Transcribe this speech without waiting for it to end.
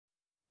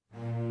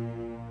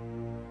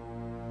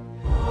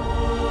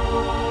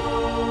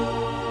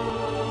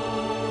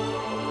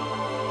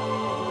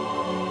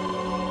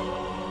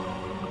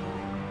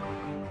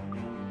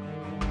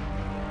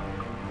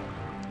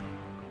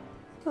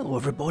Hello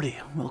everybody,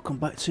 welcome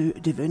back to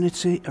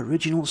Divinity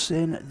Original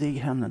Sin, the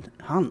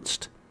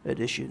Enhanced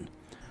Edition.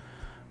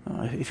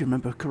 If you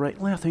remember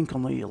correctly, I think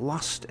on the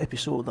last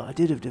episode that I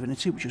did of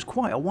Divinity, which was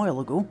quite a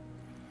while ago,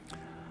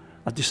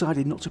 I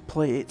decided not to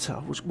play it. I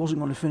wasn't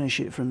going to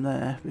finish it from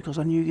there because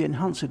I knew the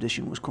Enhanced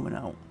Edition was coming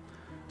out.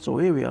 So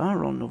here we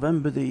are on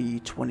November the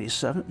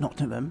 27th,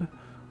 not November,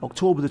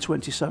 October the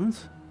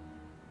 27th.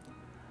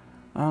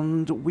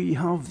 And we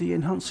have the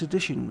Enhanced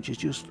Edition, which has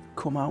just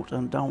come out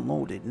and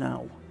downloaded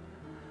now.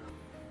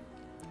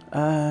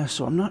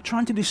 So I'm not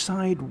trying to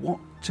decide what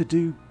to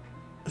do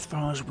as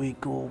far as we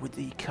go with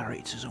the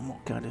characters and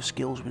what kind of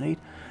skills we need.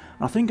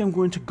 I think I'm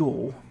going to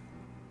go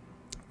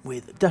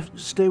with,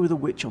 stay with a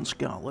witch on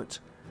Scarlet.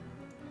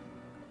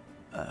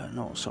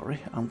 No, sorry,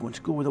 I'm going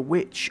to go with a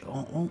witch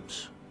on,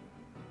 oops.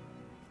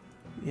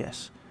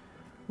 Yes,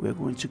 we're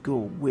going to go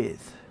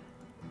with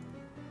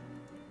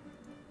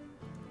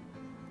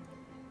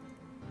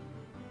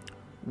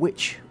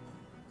witch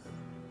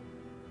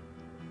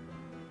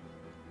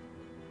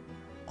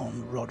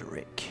on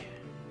Roderick.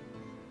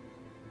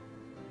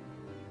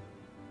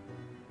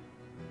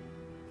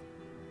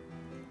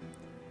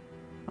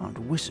 And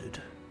wizard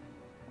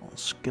on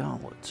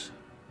Scarlet.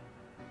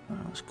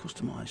 Let's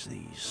customize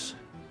these.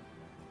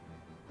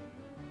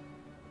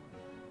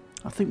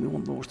 I think we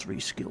want those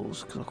three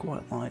skills because I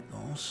quite like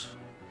those.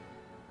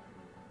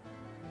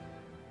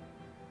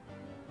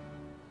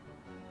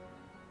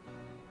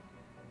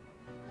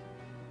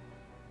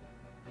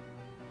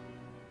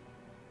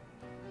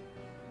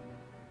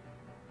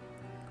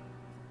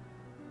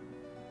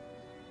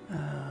 What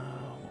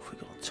have we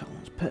got?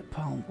 Talents. Pet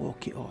pal,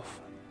 walk it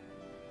off.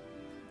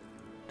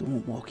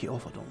 Don't walk it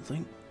off, I don't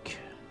think.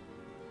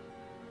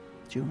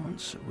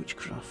 Geomancer,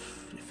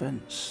 witchcraft,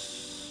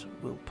 defense,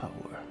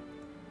 willpower,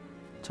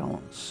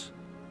 talents.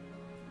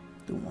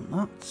 Don't want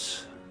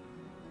that.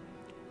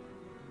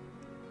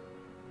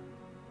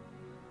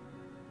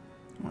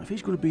 Right, if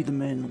he's going to be the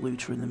main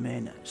looter and the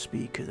main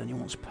speaker, then he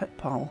wants pet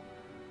pal.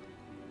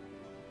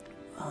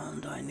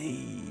 And I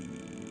need.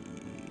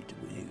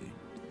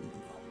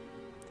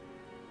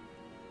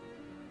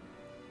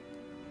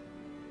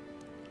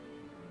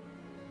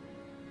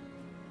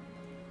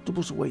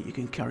 Doubles the weight you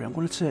can carry. I'm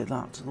going to take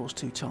that to those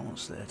two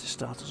talents there to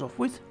start us off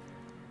with.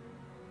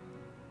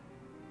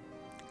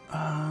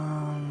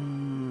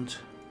 And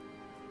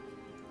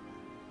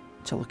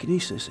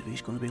telekinesis if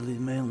he's going to be the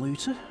main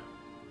looter.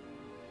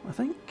 I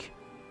think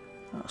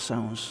that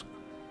sounds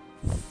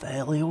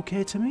fairly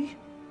okay to me.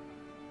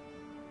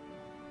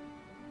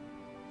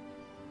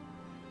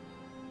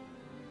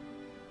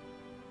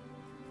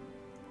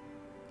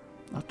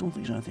 I don't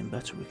think there's anything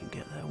better we can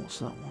get there. What's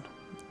that one?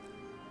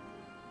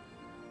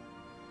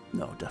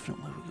 No,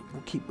 definitely,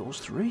 we'll keep those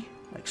three.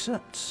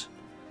 Accept.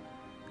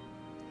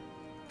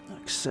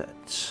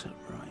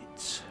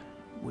 Right.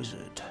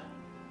 Wizard.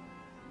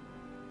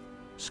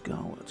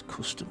 Scarlet,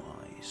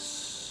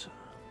 customize.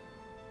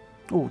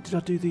 Oh, did I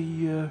do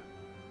the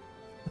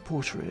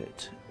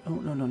portrait? Oh,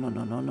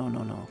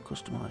 no,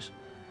 customize.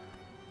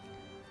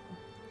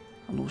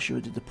 I'm not sure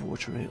I did the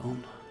portrait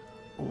on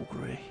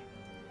Olgrey.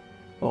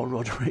 Or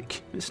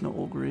Roderick. It's not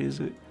Olgrey, is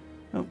it?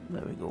 Oh,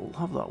 there we go, we'll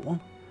have that one.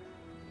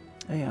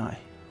 AI.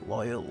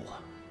 Loyal.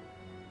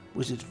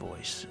 Wizard's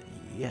voice.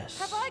 Yes.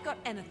 Have I got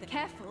anything?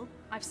 Careful,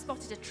 I've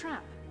spotted a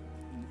trap.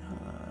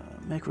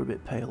 Make her a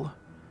bit paler.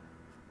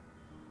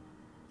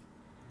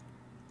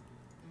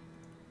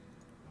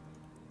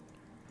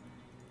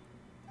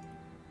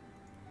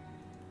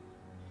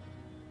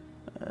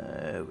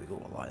 There we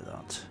go, I like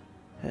that.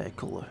 Hair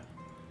colour.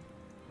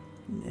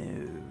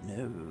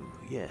 No,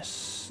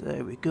 yes.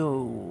 There we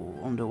go.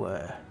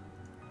 Underwear.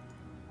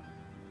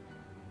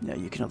 Yeah,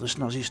 you can have the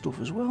snazzy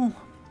stuff as well.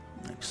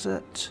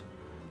 Accept.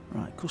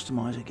 Right,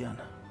 customize again.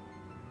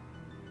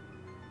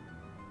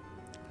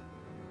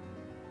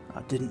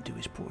 I didn't do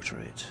his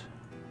portrait.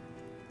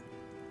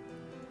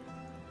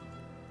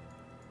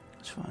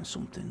 Let's find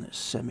something that's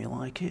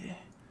semi-like it.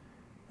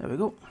 There we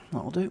go,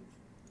 that'll do.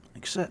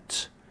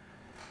 Accept.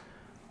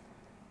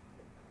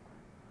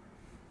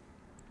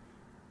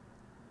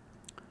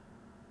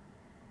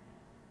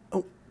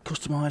 Oh,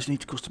 customize, need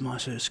to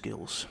customize her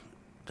skills.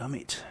 Damn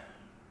it.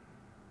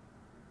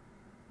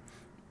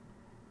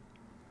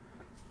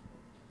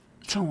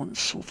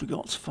 Talents, I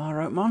forgot.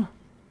 Far out man.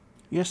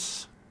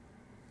 Yes.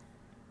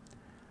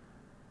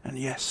 And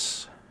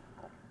yes.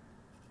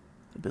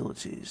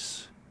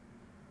 Abilities.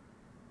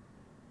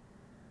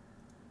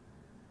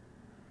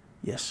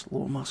 Yes,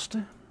 lore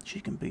master.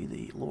 She can be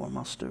the lore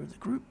master of the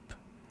group.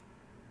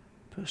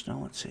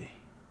 Personality.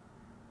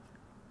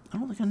 I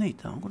don't think I need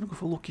that. I'm going to go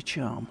for lucky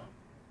charm.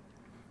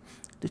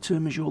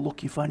 Determines your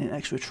luck in finding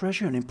extra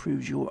treasure and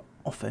improves your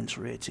offense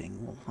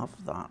rating. We'll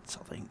have that,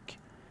 I think.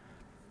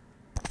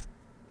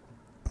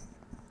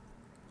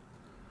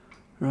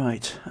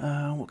 Right,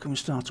 what can we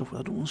start off with?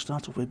 I don't want to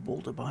start off with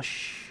Boulder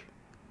Bash.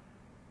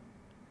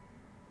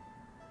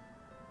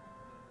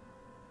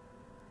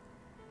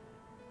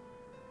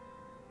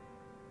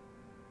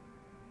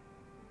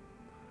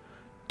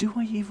 Do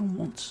I even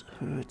want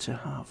her to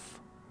have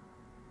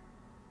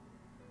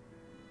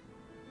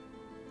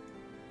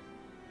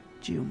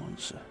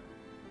Geomancer.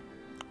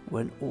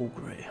 When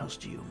Olgrey has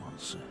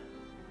Geomancer.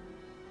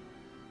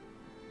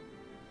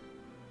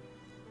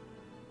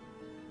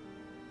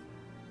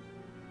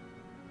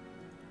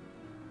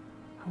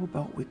 How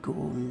about we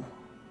go...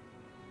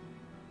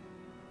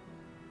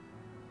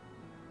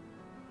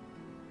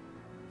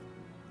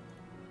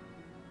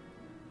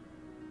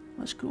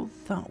 Let's go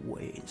that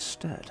way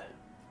instead.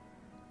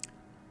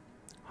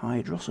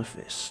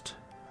 Hydrosophist.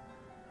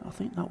 I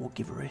think that will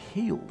give her a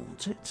heal,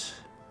 won't it?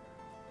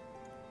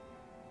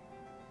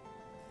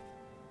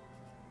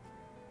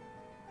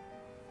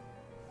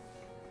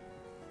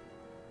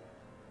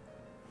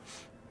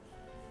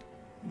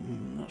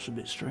 That's a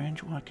bit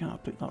strange. Why can't I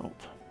pick that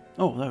up?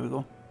 Oh, there we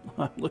go.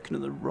 I'm looking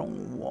at the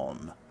wrong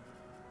one.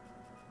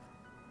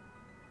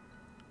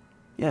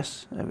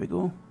 Yes, there we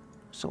go.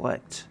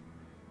 Select.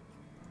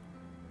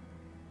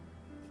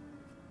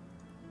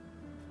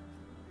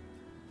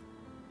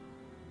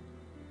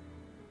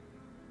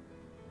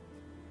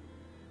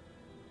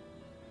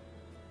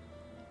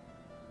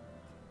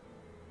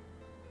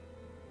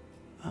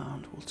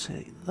 And we'll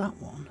take that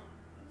one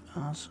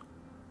as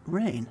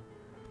rain.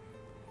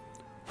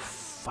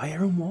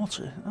 Fire and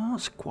water. Oh,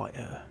 that's quite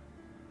a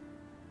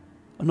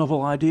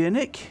novel idea,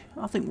 Nick.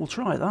 I think we'll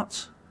try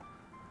that.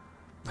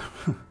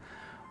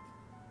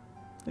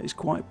 It's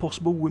quite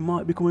possible we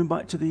might be coming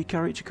back to the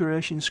character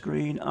creation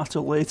screen at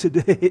a later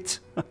date.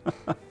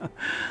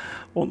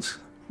 Once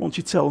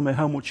you tell me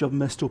how much I've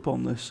messed up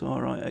on this.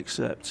 Alright,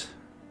 accept.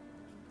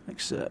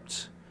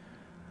 Accept.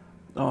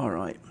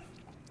 Alright.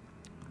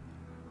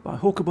 By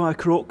hook or by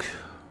crook,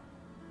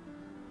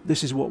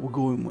 this is what we're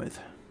going with.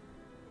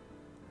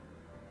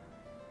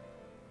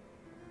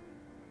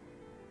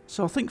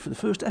 So I think for the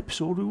first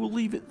episode we will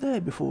leave it there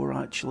before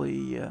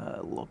actually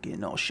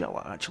logging, or shall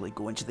I actually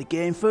go into the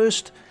game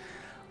first?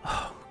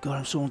 Oh, God,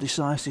 I'm so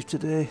indecisive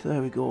today.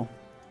 There we go.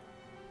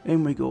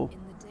 In we go. In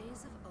the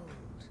days of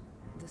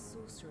old, the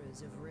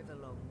sorcerers of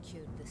Riverlong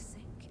cured the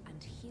sick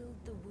and healed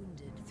the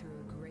wounded through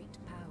a great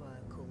power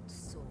called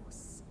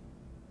Source.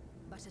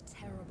 But a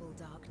terrible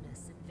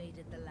darkness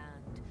invaded the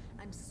land,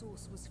 and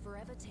Source was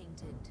forever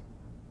tainted.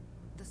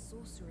 The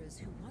sorcerers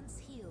who once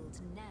healed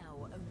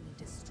now only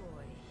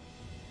destroy,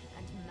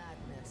 and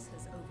madness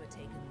has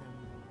overtaken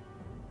them.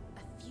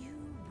 A few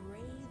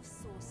brave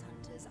Source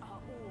hunters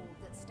are all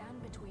that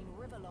stand between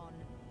Riverlon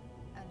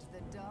and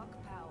the dark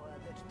power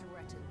that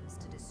threatens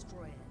to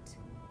destroy it.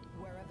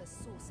 Wherever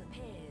Source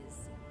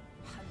appears,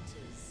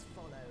 hunters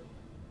follow.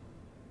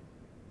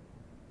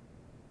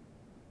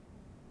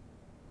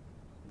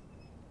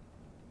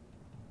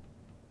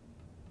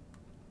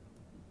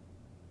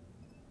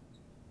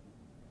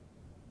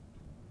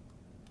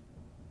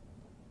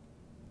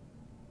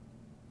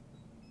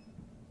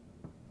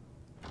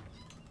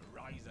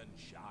 Rise and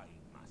shine,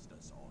 Master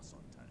Source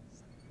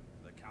Hunters.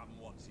 The captain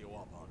wants you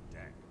up on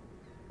deck.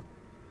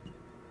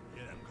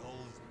 Hear them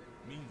calls?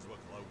 Means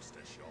we're close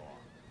to shore.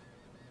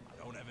 I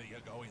don't ever you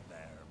go in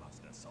there,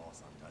 Master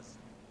Source Hunters.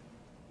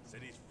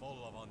 City's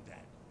full of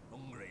undead,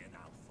 hungry and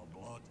out for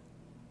blood.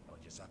 But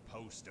you're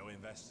supposed to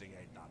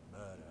investigate that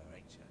murder,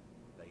 ain't you?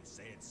 They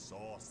say it's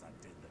Source that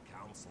did the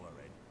counselor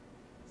in.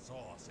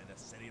 Source in a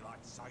city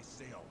like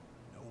Sicil,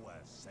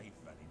 nowhere safe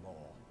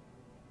anymore.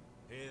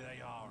 Here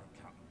they are,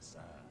 Captain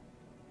Sir.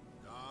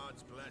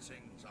 God's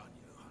blessings on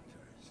you,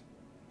 hunters.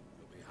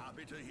 You'll be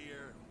happy to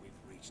hear we've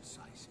reached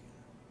Sicil.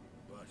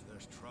 But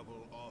there's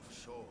trouble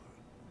offshore,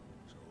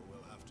 so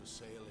we'll have to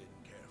sail in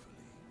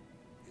carefully.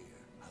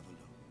 Here, have a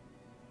look.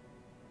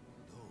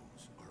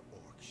 Those are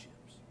orc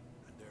ships,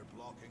 and they're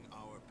blocking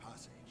our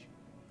passage.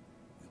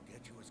 We'll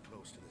get you as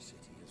close to the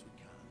city as we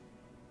can,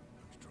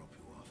 and drop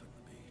you off at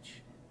the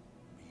beach.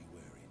 Be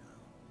wary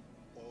now.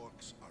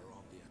 Orcs are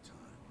on the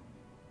attack.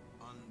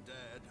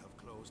 Undead have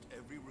closed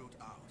every route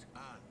out,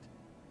 and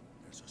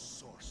there's a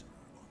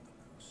sorcerer on the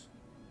loose.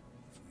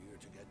 If we're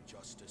to get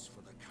justice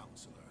for the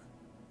counselor,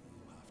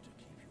 you'll have to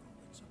keep your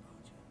wits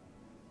about you.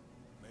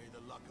 May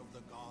the luck of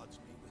the gods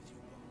be with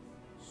you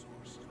both,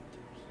 Source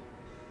Hunters.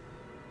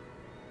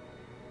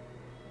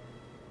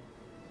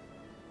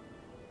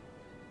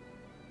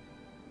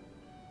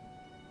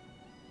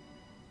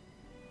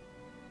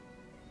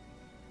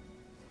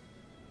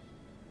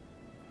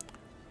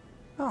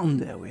 And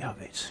there we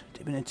have it.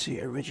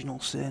 Divinity Original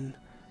Sin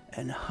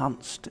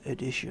Enhanced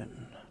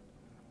Edition.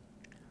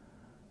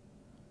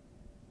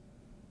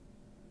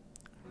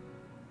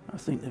 I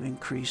think they've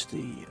increased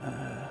the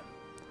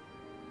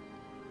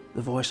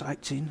voice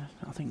acting.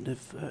 I think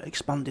they've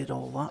expanded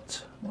all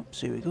that.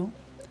 Oops, here we go.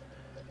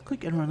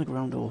 Click around the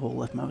ground or hold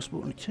left mouse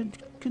button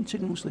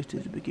continuously to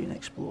begin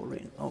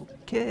exploring.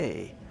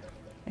 Okay.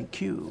 And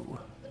Q.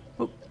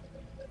 Oh.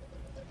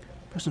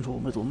 Press and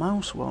hold middle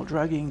mouse while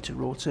dragging to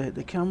rotate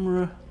the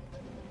camera.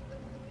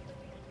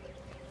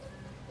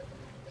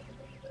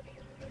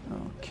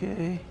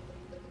 Okay.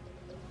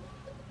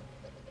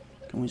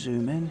 Can we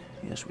zoom in?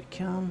 Yes, we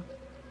can.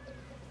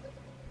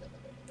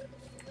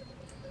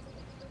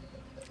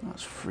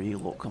 That's free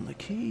look on the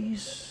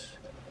keys.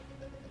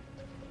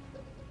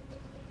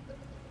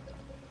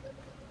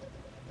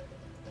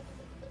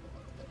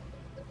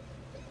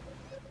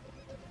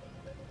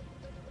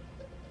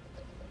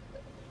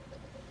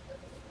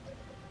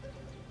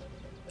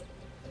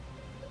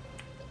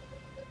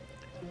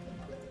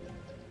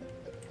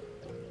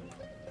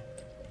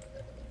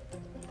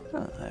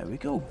 Ah, there we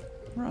go.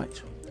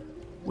 Right.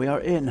 We are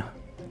in.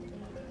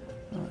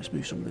 Let's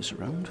move some of this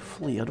around.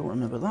 Flee, I don't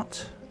remember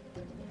that.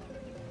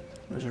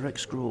 Resurrect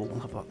scroll, we'll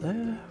have that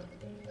there.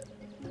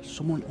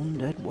 Summon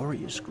undead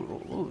warrior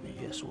scroll. Oh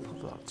yes, we'll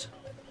have that.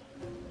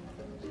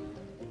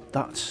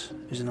 That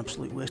is an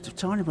absolute waste of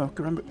time if I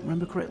can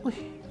remember correctly.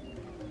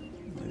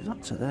 Move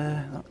that to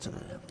there, that to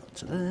there, that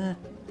to there.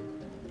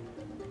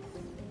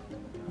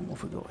 And what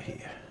have we got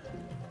here?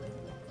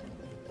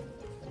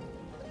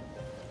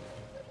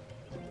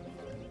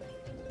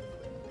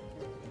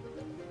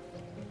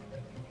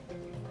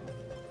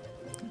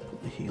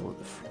 Put the heal at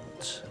the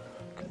front.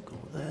 Can go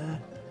there.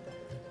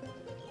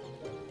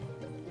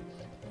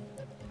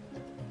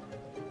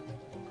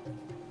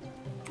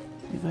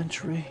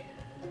 Inventory.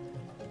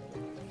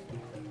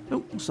 Oh,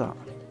 what's that?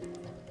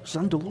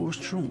 Zandalore's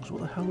trunks.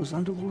 What the hell is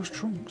Zandalore's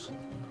trunks?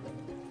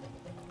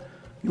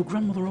 Your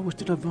grandmother always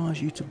did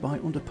advise you to buy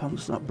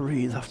underpants that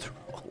breathe after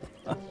all.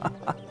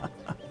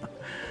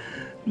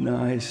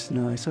 Nice,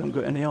 nice. I haven't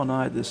got any on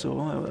either, so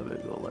there we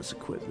go. Let's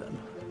equip them.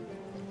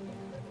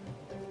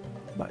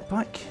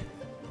 Backpack.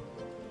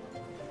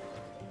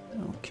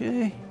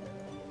 Okay.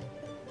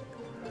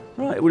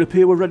 Right, it would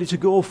appear we're ready to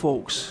go,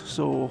 folks.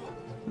 So,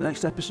 the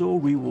next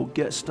episode we will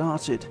get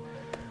started.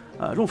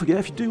 Don't forget,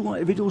 if you do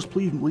like the videos,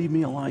 please leave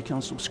me a like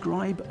and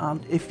subscribe.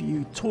 And if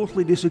you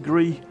totally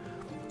disagree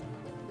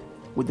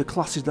with the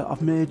classes that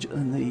I've made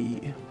and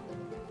the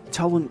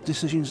talent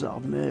decisions that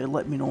I've made,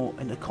 let me know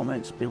in the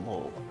comments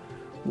below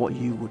what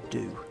you would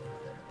do.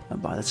 And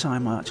by the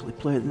time I actually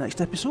play the next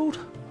episode,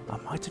 I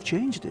might have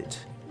changed it.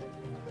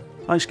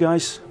 Thanks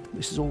guys,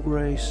 this is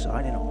Olgrey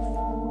signing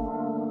off.